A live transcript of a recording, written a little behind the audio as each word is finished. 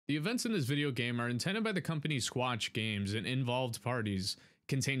The events in this video game are intended by the company Squatch Games and involved parties,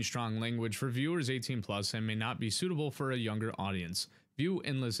 contain strong language for viewers 18+, and may not be suitable for a younger audience. View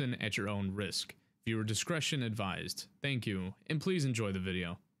and listen at your own risk. Viewer discretion advised. Thank you, and please enjoy the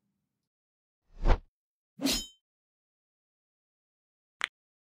video.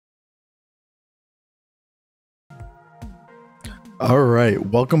 Alright,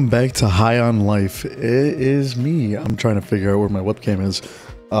 welcome back to High on Life. It is me. I'm trying to figure out where my webcam is.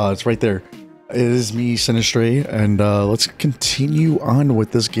 It's right there. It is me, Sinistre, and let's continue on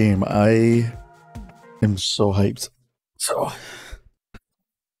with this game. I am so hyped. So,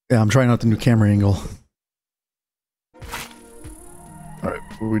 yeah, I'm trying out the new camera angle. Alright,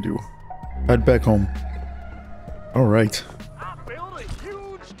 what do we do? Head back home. Alright. I built a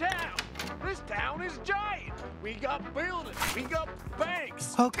huge town. This town is giant. We got buildings. We got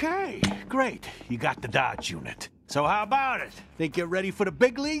banks. Okay, great. You got the Dodge unit. So how about it? Think you're ready for the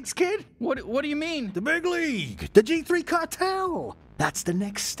big leagues, kid? What do you mean? The big league! The G3 cartel! That's the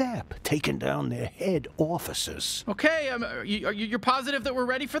next step, taking down their head officers. Okay, you're positive that we're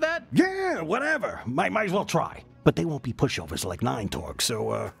ready for that? Yeah, whatever. Might as well try. But they won't be pushovers like Nine Torg,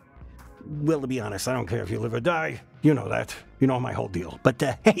 so, well, to be honest, I don't care if you live or die. You know that. You know my whole deal. But,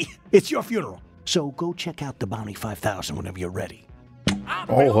 hey, it's your funeral. So go check out the Bounty 5000 whenever you're ready.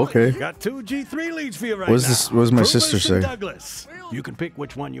 Oh, okay. Got two G3 leads for you right What does my sister say? Douglas. You can pick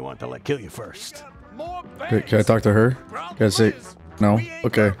which one you want to let kill you first. Okay, can I talk to her? Can I say no?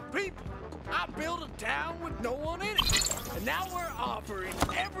 Okay. I built a town with no one in it, and now we're offering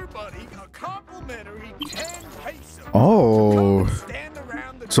everybody a complimentary 10 pesos. Oh,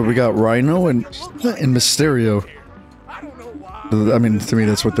 so we got Rhino and Mysterio. I don't know why. I mean, to me,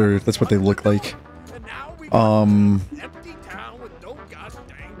 that's what they look like. And now we got an empty town with no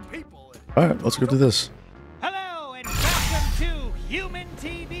goddamn people in it. All right, let's go do this. Hello and welcome to Human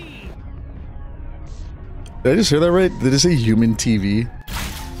TV. Did I just hear that right? Did it say Human TV?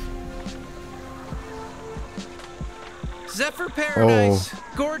 Zephyr Paradise.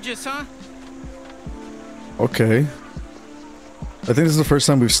 Gorgeous, huh? Okay. I think this is the first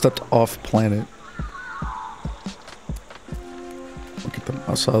time we've stepped off planet. I'll get the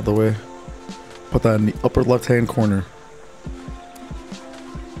mouse out of the way. Put that in the upper left-hand corner.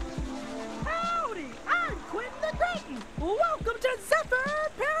 Howdy, I'm Quentin the Gretton. Welcome to Zephyr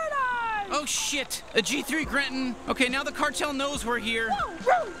Paradise. Oh shit, a G3 Grenton. Okay, now the cartel knows we're here. Whoa,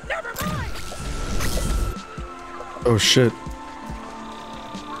 rude, never mind. Oh shit.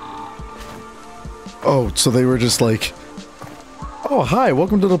 Oh, so they were just like, oh hi,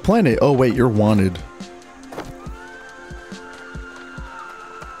 welcome to the planet. Oh wait, you're wanted.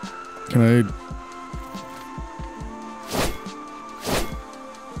 Can I...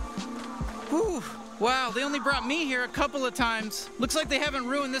 Whew. Wow, they only brought me here a couple of times. Looks like they haven't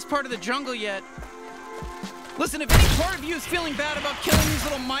ruined this part of the jungle yet. Listen, if any part of you is feeling bad about killing these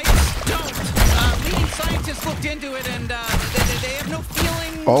little mice, don't. Leading scientists looked into it, and they have no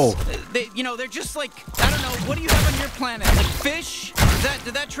feelings. Oh. They're just like, I don't know, what do you have on your planet? Like fish?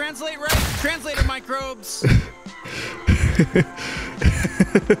 Did that translate right? Translator microbes.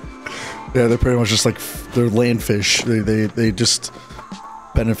 Yeah, they're pretty much just like, they're land fish. They just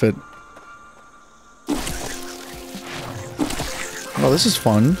benefit. Oh, this is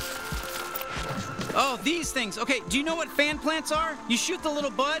fun. Oh, these things. Okay, do you know what fan plants are? You shoot the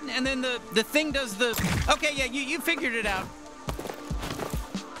little bud, and then the thing does the... Okay, yeah, you figured it out.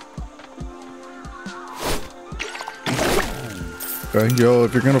 Okay, yo,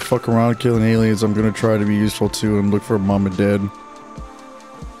 if you're gonna fuck around killing aliens, I'm gonna try to be useful too and look for mom and dad.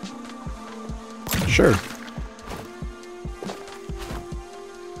 Sure.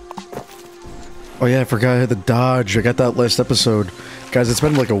 Oh yeah, I forgot I had the Dodge. I got that last episode. Guys, it's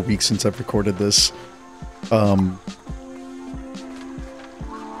been like a week since I've recorded this. But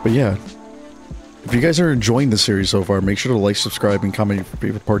yeah. If you guys are enjoying the series so far, make sure to like, subscribe, and comment your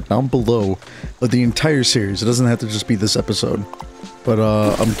favorite part down below of the entire series. It doesn't have to just be this episode. But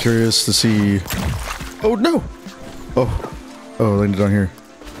I'm curious to see... Oh no! Oh, I landed down here.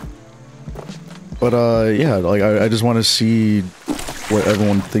 But yeah, like I just want to see what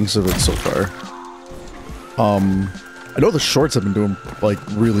everyone thinks of it so far. I know the shorts have been doing like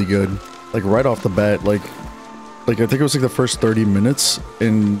really good, like right off the bat. Like I think it was like the first 30 minutes,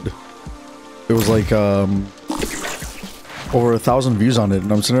 and it was like over 1,000 views on it.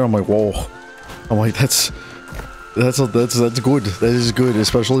 And I'm sitting there, I'm like, whoa! I'm like, that's good. That is good,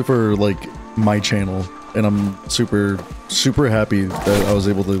 especially for like my channel. And I'm super happy that I was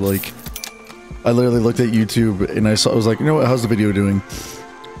able to like. I literally looked at YouTube and I was like, you know what? How's the video doing?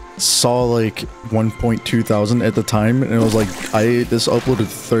 saw like 1.2 thousand at the time, and it was like this uploaded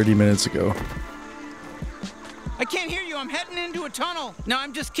 30 minutes ago. I can't hear you. I'm heading into a tunnel. No,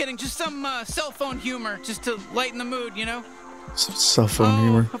 I'm just kidding. Just some cell phone humor, just to lighten the mood, you know. Cell phone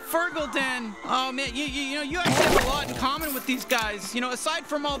humor. Fergal Den. Oh man, you know, you actually have a lot in common with these guys. You know, aside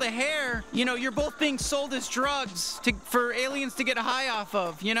from all the hair, you know, you're both being sold as drugs for aliens to get high off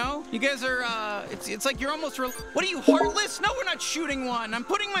of. You know, you guys are. It's like you're almost. What are you, heartless? No, we're not shooting one. I'm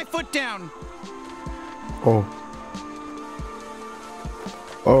putting my foot down. Oh.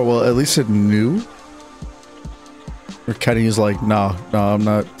 Oh well, at least it knew. Or Kenny's like, nah, I'm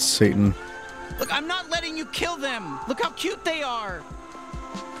not Satan. Look, I'm not letting you kill them. Look how cute they are.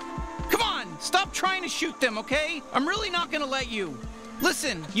 Come on, stop trying to shoot them, okay? I'm really not gonna let you.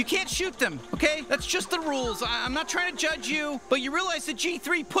 Listen, you can't shoot them, okay? That's just the rules. I'm not trying to judge you, but you realize that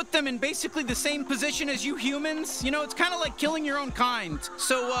G3 put them in basically the same position as you humans? You know, it's kind of like killing your own kind.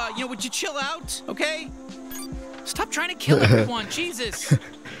 So, you know, would you chill out, okay? Stop trying to kill everyone, Jesus.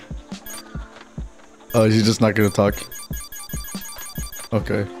 Oh, is he just not gonna talk?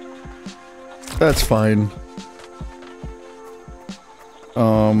 Okay. That's fine.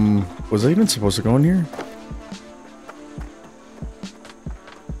 Was I even supposed to go in here?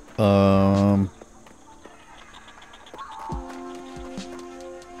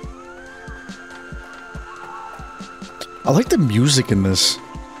 I like the music in this.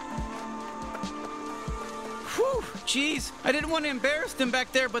 Whew, jeez. I didn't want to embarrass them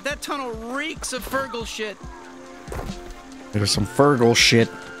back there, but that tunnel reeks of Fergal shit. There's some Fergal shit.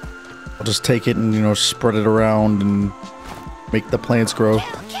 I'll just take it and, you know, spread it around and make the plants grow.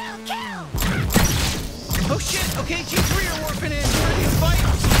 Oh shit, okay, G3 are warping in. Ready to fight?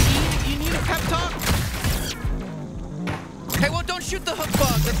 You need a pep talk? Hey, well, don't shoot the hook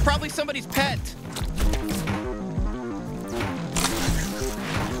bug. That's probably somebody's pet.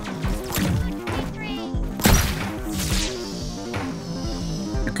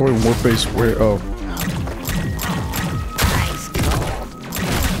 You're going warp base where? Oh.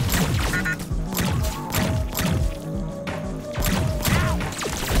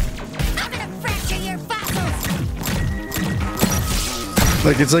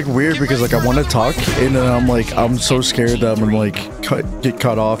 Like, it's like weird because like I want to talk and then I'm like, I'm so scared that I'm gonna like get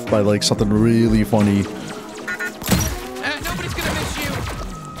cut off by like something really funny. Nobody's gonna miss you.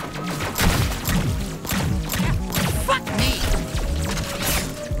 Fuck me.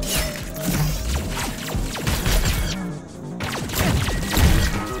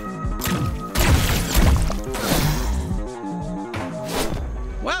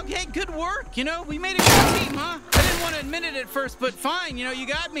 Well, hey, good work. You know, we made a good team, huh? I didn't want to admit it at first, but fine. You know, you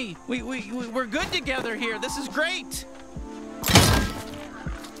got me. We're good together here. This is great.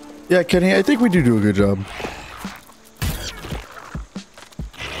 Yeah, Kenny, I think we do a good job.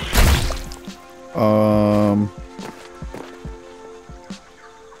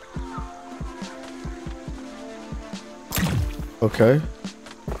 Okay.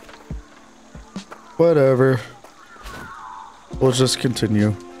 Whatever. We'll just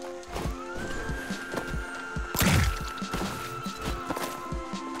continue.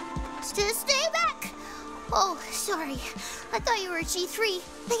 Stay back! Oh, sorry. I thought you were a G3.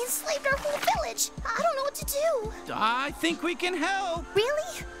 They enslaved our whole village. I don't know what to do. I think we can help.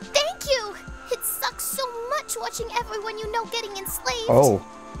 Really? Thank you! It sucks so much watching everyone you know getting enslaved. Oh.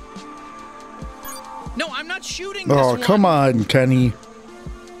 No, I'm not shooting this Oh, one. come on, Kenny.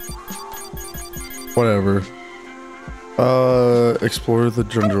 Whatever. Explore the I don't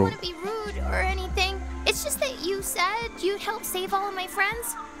jungle. want to be rude or anything. It's just that you said you'd help save all of my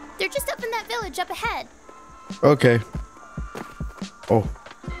friends. They're just up in that village up ahead. Okay. Oh.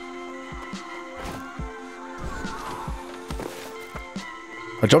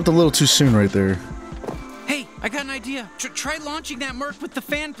 I jumped a little too soon right there. Hey, I got an idea. Try launching that Merc with the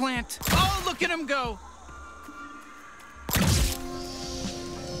fan plant. Oh, look at him go.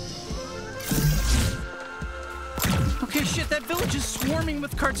 Okay, shit, that village is swarming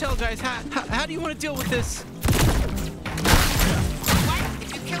with cartel guys. How do you want to deal with this?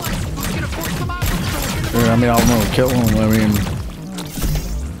 If you kill us, who's gonna force them out? Yeah, I mean, I don't know, kill him.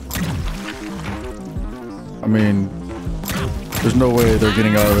 I mean, there's no way they're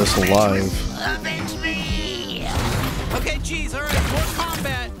getting out of this alive. Avenge me! Okay, geez, all right, more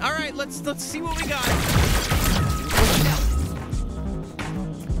combat. All right, let's see what we got.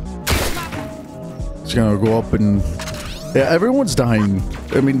 It's gonna go up and yeah, everyone's dying.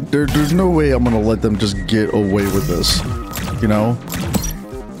 I mean, there's no way I'm gonna let them just get away with this, you know?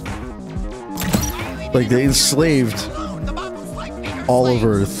 Like, they enslaved all of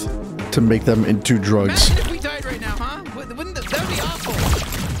Earth to make them into drugs. Imagine if we died right now, huh? Wouldn't that would be awful?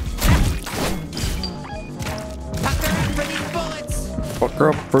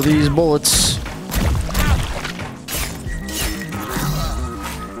 Bucker up for these bullets.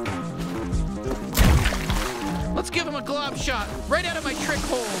 Let's give him a glob shot right out of my trick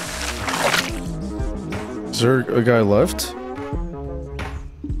hole. Is there a guy left?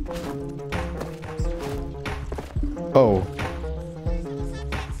 Oh.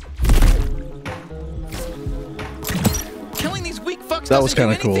 Killing these weak fucks That was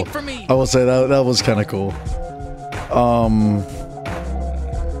kind of cool. I will say that was kind of cool.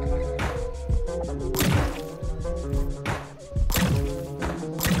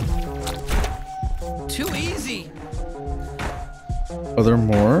 Too easy. Are there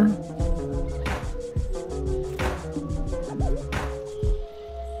more?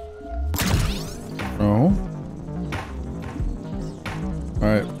 No. All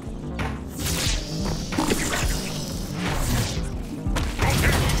right.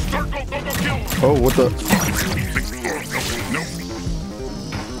 Oh, what the?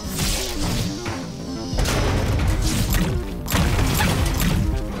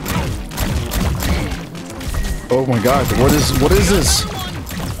 Oh my God! What is this?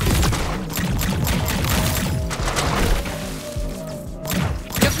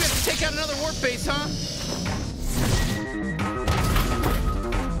 Guess we have to take out another warp base, huh?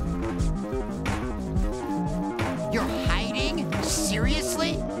 You're hiding?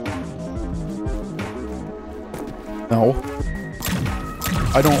 Seriously? No.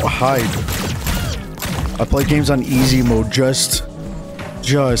 I don't hide. I play games on easy mode. Just.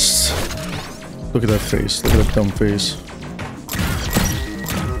 Look at that face. Look at that dumb face.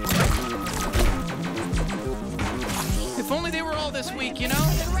 If only they were all this weak, you know?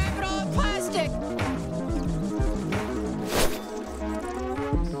 Wrap it all in plastic!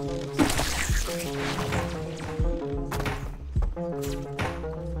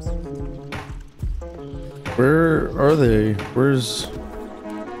 Where are they? Where's...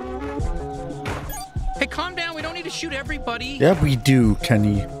 Hey, calm down. We don't need to shoot everybody. Yeah, we do,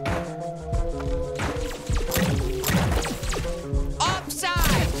 Kenny.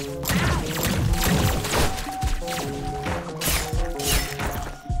 Offside!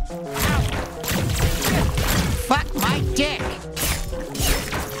 Fuck my dick!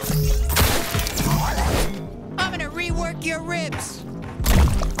 I'm gonna rework your ribs!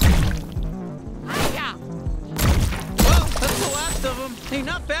 Yeah. Well, that's the last of them. Hey,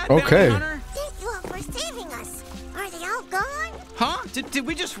 not bad, Okay. Bounty Hunter. Thank you all for saving us. Are they all gone? Huh? Did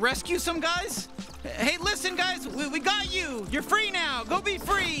we just rescue some guys? Hey, listen, guys. We got you. You're free now. Go be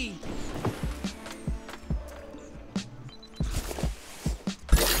free.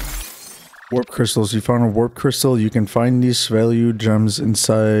 Warp crystals. You found a warp crystal. You can find these value gems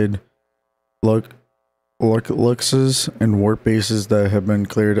inside luxes and warp bases that have been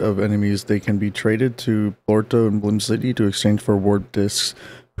cleared of enemies. They can be traded to Plorto and Bloom City to exchange for warp discs.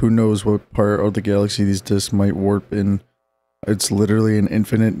 Who knows what part of the galaxy these discs might warp in. It's literally an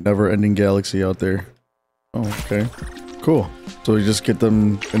infinite, never-ending galaxy out there. Oh, okay. Cool. So we just get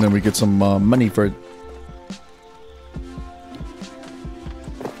them, and then we get some money for it.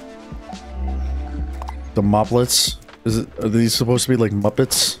 The Moplets? Are these supposed to be like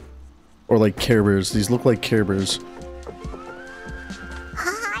Muppets? Or like Care Bears? These look like Care Bears.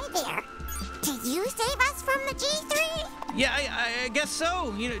 Hi there. Did you save us from the G3? Yeah, I guess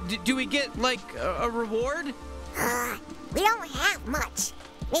so. You know, do we get like a reward? We don't have much.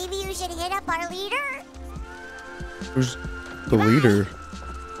 Maybe you should hit up our leader? Who's the leader?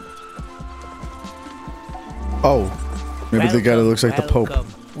 Oh, maybe the guy that looks like the Pope.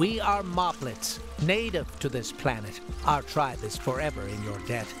 Welcome. We are Moplets, native to this planet. Our tribe is forever in your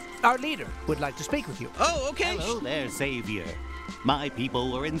debt. Our leader would like to speak with you. Oh, okay. Hello there, Savior. My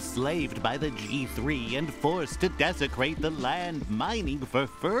people were enslaved by the G3 and forced to desecrate the land mining for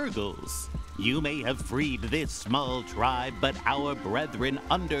Fergals. You may have freed this small tribe, but our brethren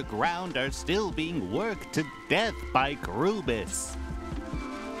underground are still being worked to death by Krubis.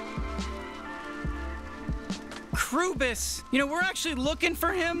 Krubis. You know, we're actually looking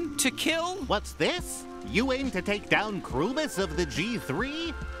for him to kill. What's this? You aim to take down Krubis of the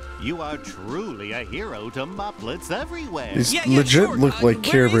G3? You are truly a hero to Moplets everywhere. These legit look like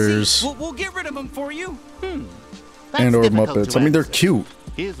Care Bears. We'll get rid of him for you. And or difficult Muppets. to I mean, they're answer. cute.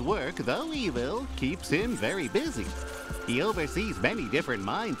 His work, though evil, keeps him very busy. He oversees many different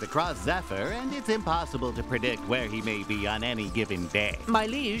mines across Zephyr, and it's impossible to predict where he may be on any given day. My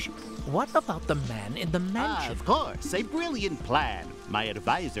liege, what about the man in the mansion? Of course, a brilliant plan. My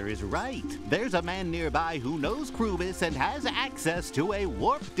advisor is right. There's a man nearby who knows Krubis and has access to a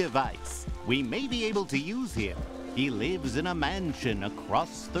warp device. We may be able to use him. He lives in a mansion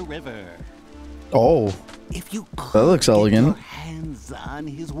across the river. Oh, If you that looks get elegant. your hands on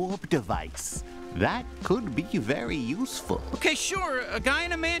his warp device, that could be very useful. Okay, sure. A guy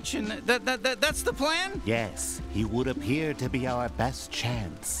in a mansion. That's the plan? Yes, he would appear to be our best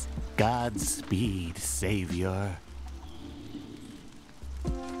chance. Godspeed, Savior.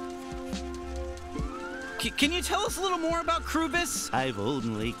 Can you tell us a little more about Krubis? I've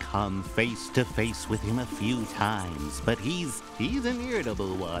only come face to face with him a few times, but he's an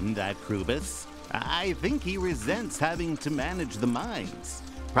irritable one, that Krubis. I think he resents having to manage the mines.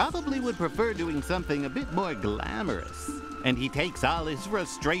 Probably would prefer doing something a bit more glamorous. And he takes all his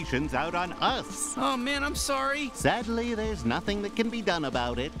frustrations out on us. Oh man, I'm sorry. Sadly, there's nothing that can be done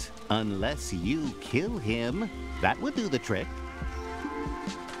about it. Unless you kill him. That would do the trick.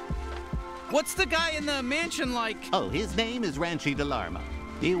 What's the guy in the mansion like? Oh, his name is Ranchi Delarma.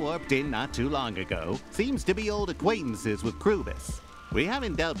 He warped in not too long ago. Seems to be old acquaintances with Krubis. We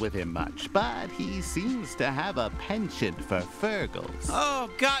haven't dealt with him much, but he seems to have a penchant for Fergals. Oh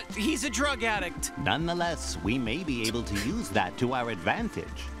god, he's a drug addict. Nonetheless, we may be able to use that to our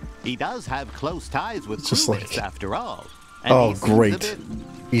advantage. He does have close ties with Just Krubis, like- after all. And Oh, he seems great. a bit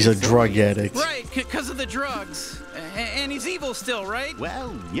He's a disorganized. drug addict. Right, because of the drugs. And he's evil still, right?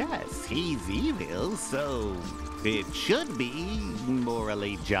 Well, yes, he's evil, so it should be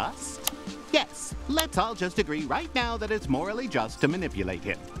morally just. Yes, let's all just agree right now that it's morally just to manipulate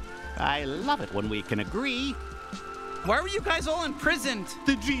him. I love it when we can agree. Why were you guys all imprisoned?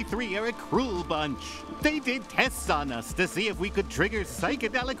 The G3 are a cruel bunch. They did tests on us to see if we could trigger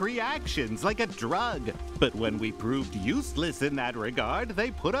psychedelic reactions like a drug. But when we proved useless in that regard, they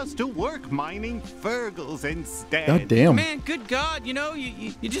put us to work mining Fergals instead. God damn. Man, good God, you know,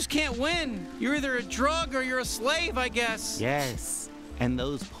 you just can't win. You're either a drug or you're a slave, I guess. Yes, and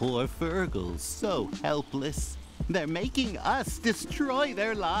those poor Fergals, so helpless. They're making us destroy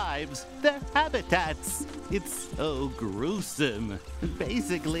their lives, their habitats. It's so gruesome.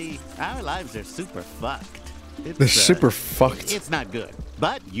 Basically, our lives are super fucked. They're super fucked. It's not good,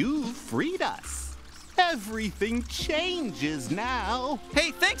 but you freed us. Everything changes now.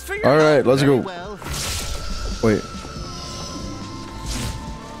 Hey, thanks for your All right, help. let's go. Very well. Wait.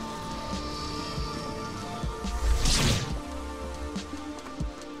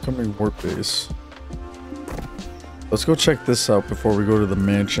 Coming warp base. Let's go check this out before we go to the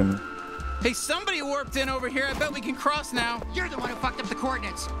mansion. Hey, somebody warped in over here. I bet we can cross now. You're the one who fucked up the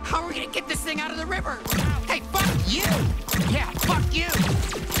coordinates. How are we gonna get this thing out of the river? Hey, fuck you! Yeah, fuck you!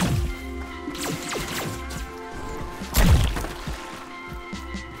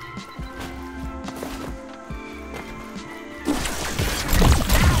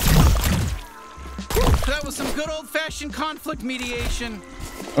 That was some good old-fashioned conflict mediation.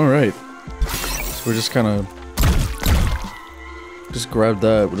 All right. So we just kind of just grabbed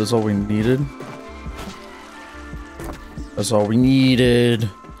that, but that's all we needed. That's all we needed.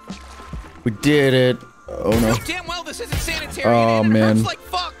 We did it. Oh no. Damn well this isn't sanitary. Oh, and it man. hurts like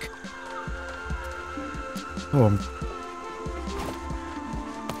fuck. Oh.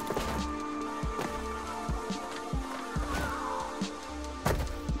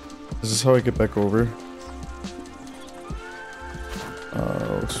 Is this how I get back over?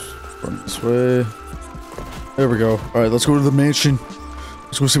 Let's run this way. There we go. All right, let's go to the mansion.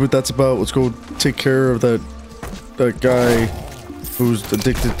 Let's go see what that's about. Let's go take care of that guy who's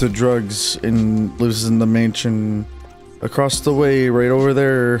addicted to drugs and lives in the mansion across the way, right over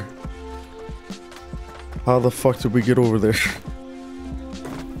there. How the fuck did we get over there?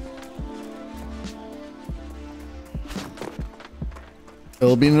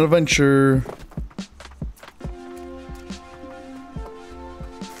 It'll be an adventure.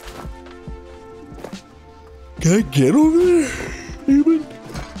 Can I get over there? Even?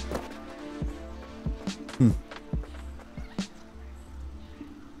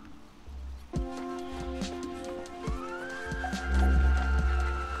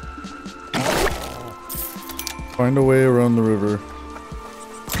 Find a way around the river.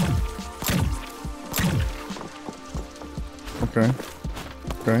 Okay.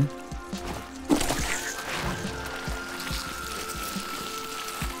 Okay.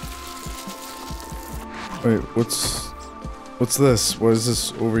 Wait, what's this? What is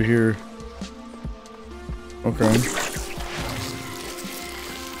this over here? Okay.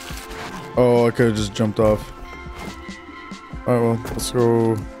 Oh, I could have just jumped off. Alright, well, let's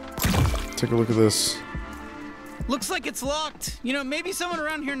go take a look at this. Looks like it's locked. You know, maybe someone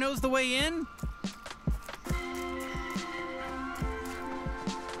around here knows the way in.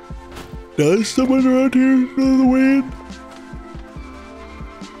 Does someone around here know the way in?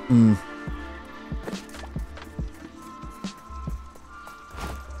 Hmm.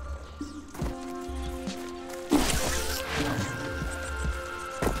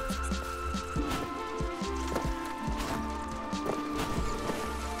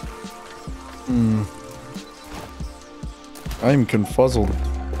 I'm confuzzled.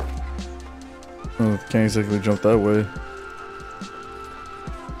 Oh, can't exactly jump that way.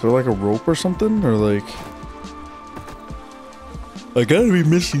 Is there like a rope or something? Or like... I gotta be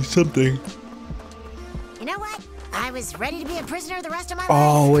missing something. You know what? I was ready to be a prisoner the rest of my life.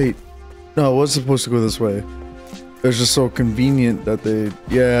 Oh, wait. No, it was supposed to go this way. It was just so convenient that they...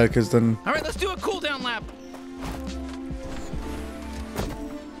 Yeah, because then... Alright, let's do a cooldown lap.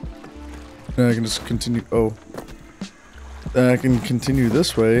 Then I can just continue... Oh. Then I can continue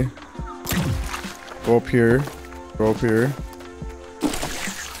this way. Go up here. Go up here.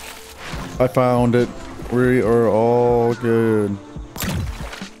 I found it. We are all good.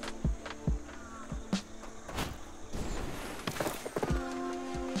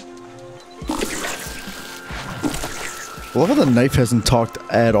 I love how the knife hasn't talked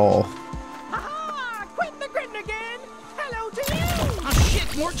at all. Aha! Quit the grin again! Hello to you! Oh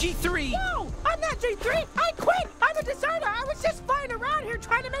shit, more G3! Whoa! I'm not G3! I quit! I'm a deserter! I was just flying around here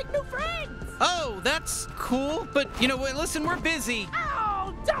trying to make new friends! Oh, that's cool, but you know what, listen, we're busy.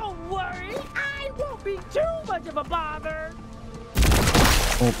 Oh, don't worry! I won't be too much of a bother!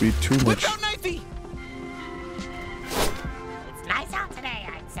 Won't be too much. Look out, Knifey! It's nice out today,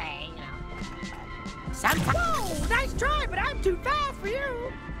 I'd say, you know. Sometimes... Whoa! Nice try, but I'm too fast for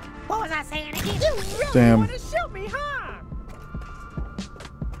you! What was I saying again? You really Damn. want to shoot me, huh?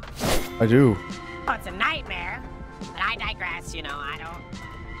 I do. Oh, it's a nightmare. But I digress, you know, I don't...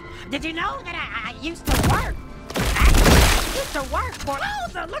 Did you know that I used to work? I used to work for...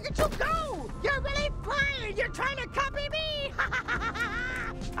 Wowza, look at you go! You're really flying! You're trying to copy me!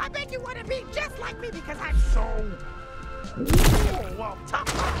 I bet you want to be just like me because I'm so... well, tough.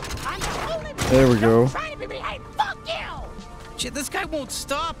 I'm the only... There we go. Trying to be me. Hey, fuck you! Shit, this guy won't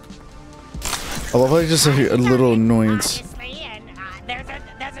stop. I love how you just have a little annoyance. Obviously, and there's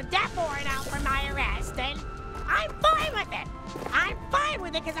a death warrant out for my arrest, and I'm fine with it. I'm fine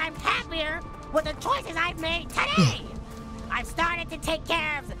with it because I'm happier with the choices I've made today. I've started to take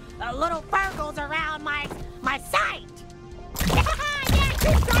care of little Fergles around my site. Yeah,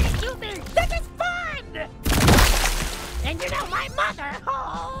 keep trying to shoot me. This is fun. And you know, my mother,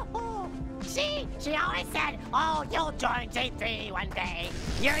 she always said, oh, you'll join G3 one day.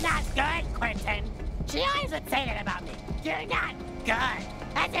 You're not good, Quentin. She always would say that about me. You're not good.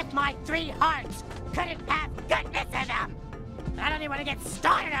 As if my 3 hearts couldn't have goodness in them. I don't even want to get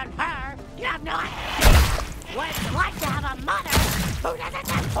started on her. You have no idea what it's like to have a mother who doesn't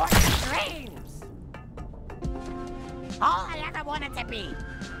support her dreams. All I ever wanted to be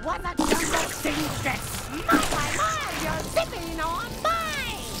was a jungle seamstress. My, you're zipping on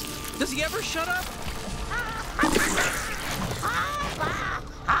mine. Does he ever shut up?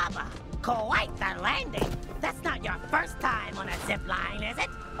 Haba, quite the landing. That's not your first time on a zip line, is it?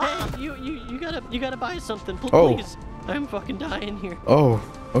 Hey, you gotta buy something, please. Oh. I'm fucking dying here. Oh,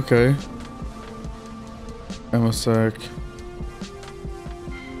 okay. I'm a sec.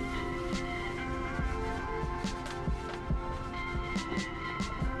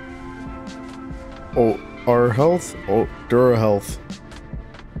 Oh, our health? Oh, Dura health.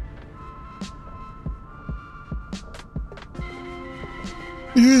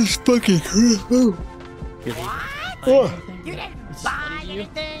 Yes, fucking. What? You didn't buy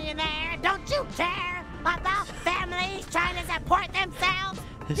anything in there? Don't you care about families trying to support themselves?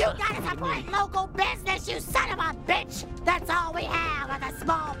 You gotta support local business, you son of a bitch! That's all we have are the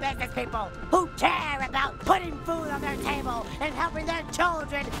small business people who care about putting food on their table and helping their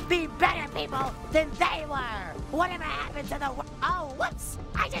children be better people than they were. Whatever happened to the... Oh, whoops!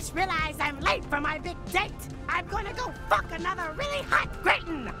 I just realized I'm late for my big date. I'm gonna go fuck another really hot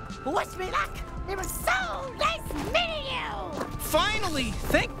Briton. Wish me luck. It was so nice meeting you. Finally!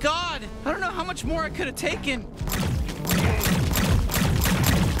 Thank God! I don't know how much more I could have taken.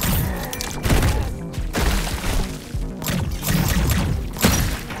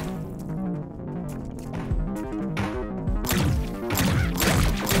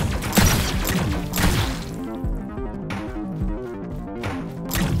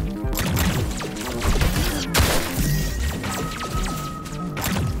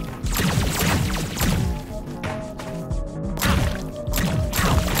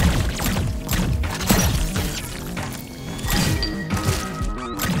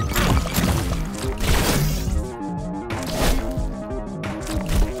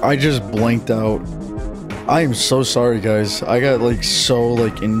 I just blanked out. I am so sorry, guys. I got like so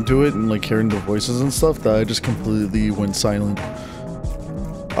like into it and like hearing the voices and stuff that I just completely went silent.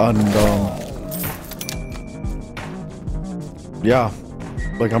 And yeah,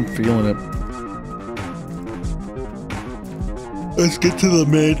 like I'm feeling it. Let's get to the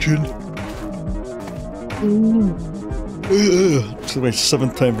mansion. This is my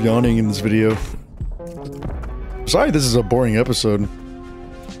 7th time yawning in this video. Sorry, this is a boring episode.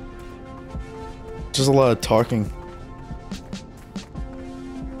 Just a lot of talking.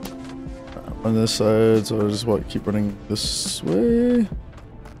 On this side, so I just keep running this way.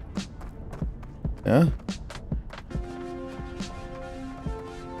 Yeah.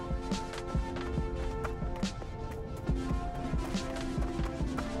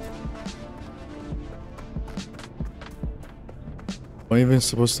 Am I even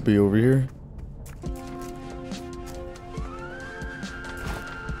supposed to be over here?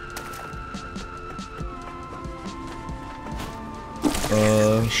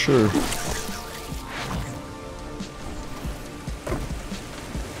 Sure.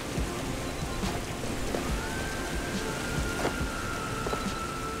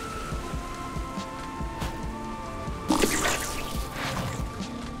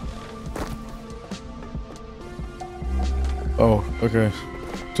 Oh, okay.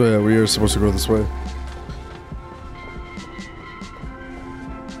 So yeah, we are supposed to go this way.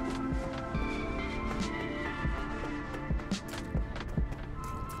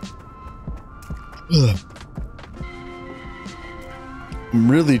 Ugh.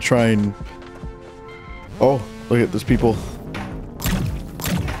 I'm really trying. Oh, look at those people.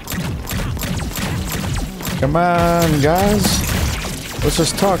 Come on, guys. Let's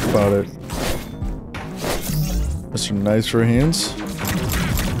just talk about it. Mr. Nice for hands.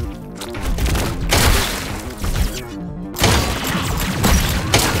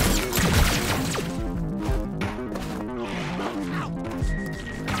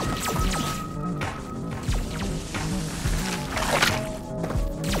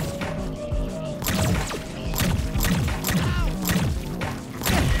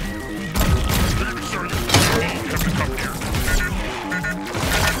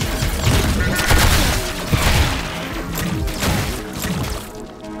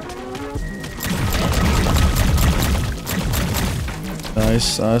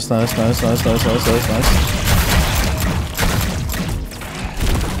 Nice.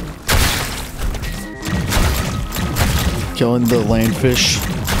 Killing the landfish.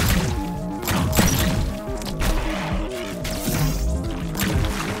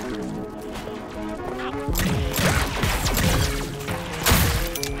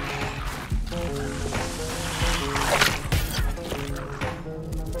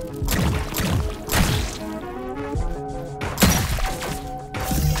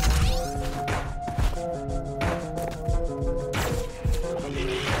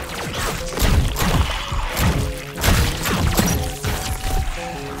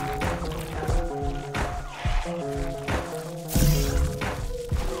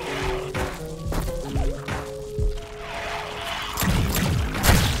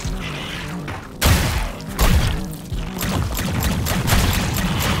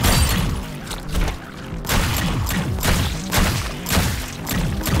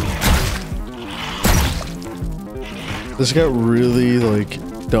 This got really, like,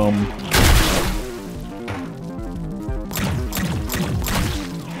 dumb.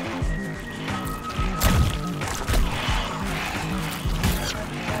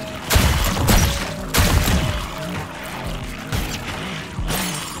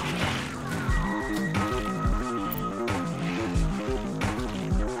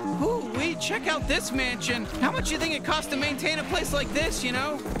 Ooh-wee, check out this mansion. How much do you think it costs to maintain a place like this, you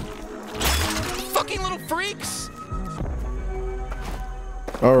know? Fucking little freaks!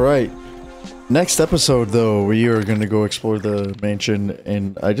 Alright. Next episode, though, we are going to go explore the mansion,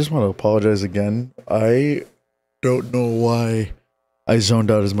 and I just want to apologize again. I don't know why I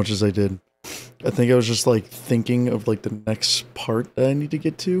zoned out as much as I did. I think I was just, like, thinking of, like, the next part that I need to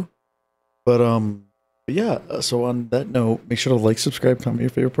get to. But yeah, so on that note, make sure to like, subscribe, comment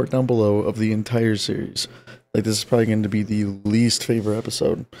your favorite part down below of the entire series. Like, this is probably going to be the least favorite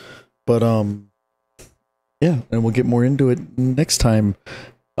episode. But, yeah, and we'll get more into it next time.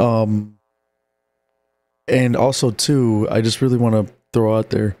 And also too, I just really want to throw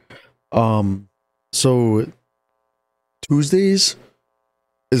out there, so Tuesdays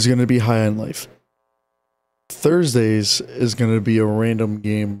is going to be High on Life. Thursdays is going to be a random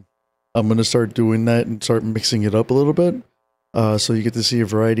game. I'm going to start doing that and start mixing it up a little bit, so you get to see a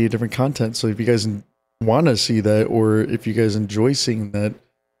variety of different content. So if you guys want to see that, or if you guys enjoy seeing that,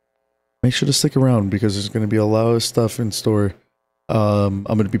 make sure to stick around, because there's going to be a lot of stuff in store. I'm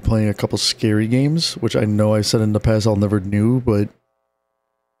going to be playing a couple scary games, which I know I said in the past I'll never do, but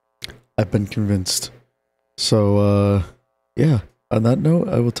I've been convinced. So, yeah, on that note,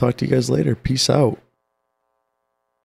 I will talk to you guys later. Peace out.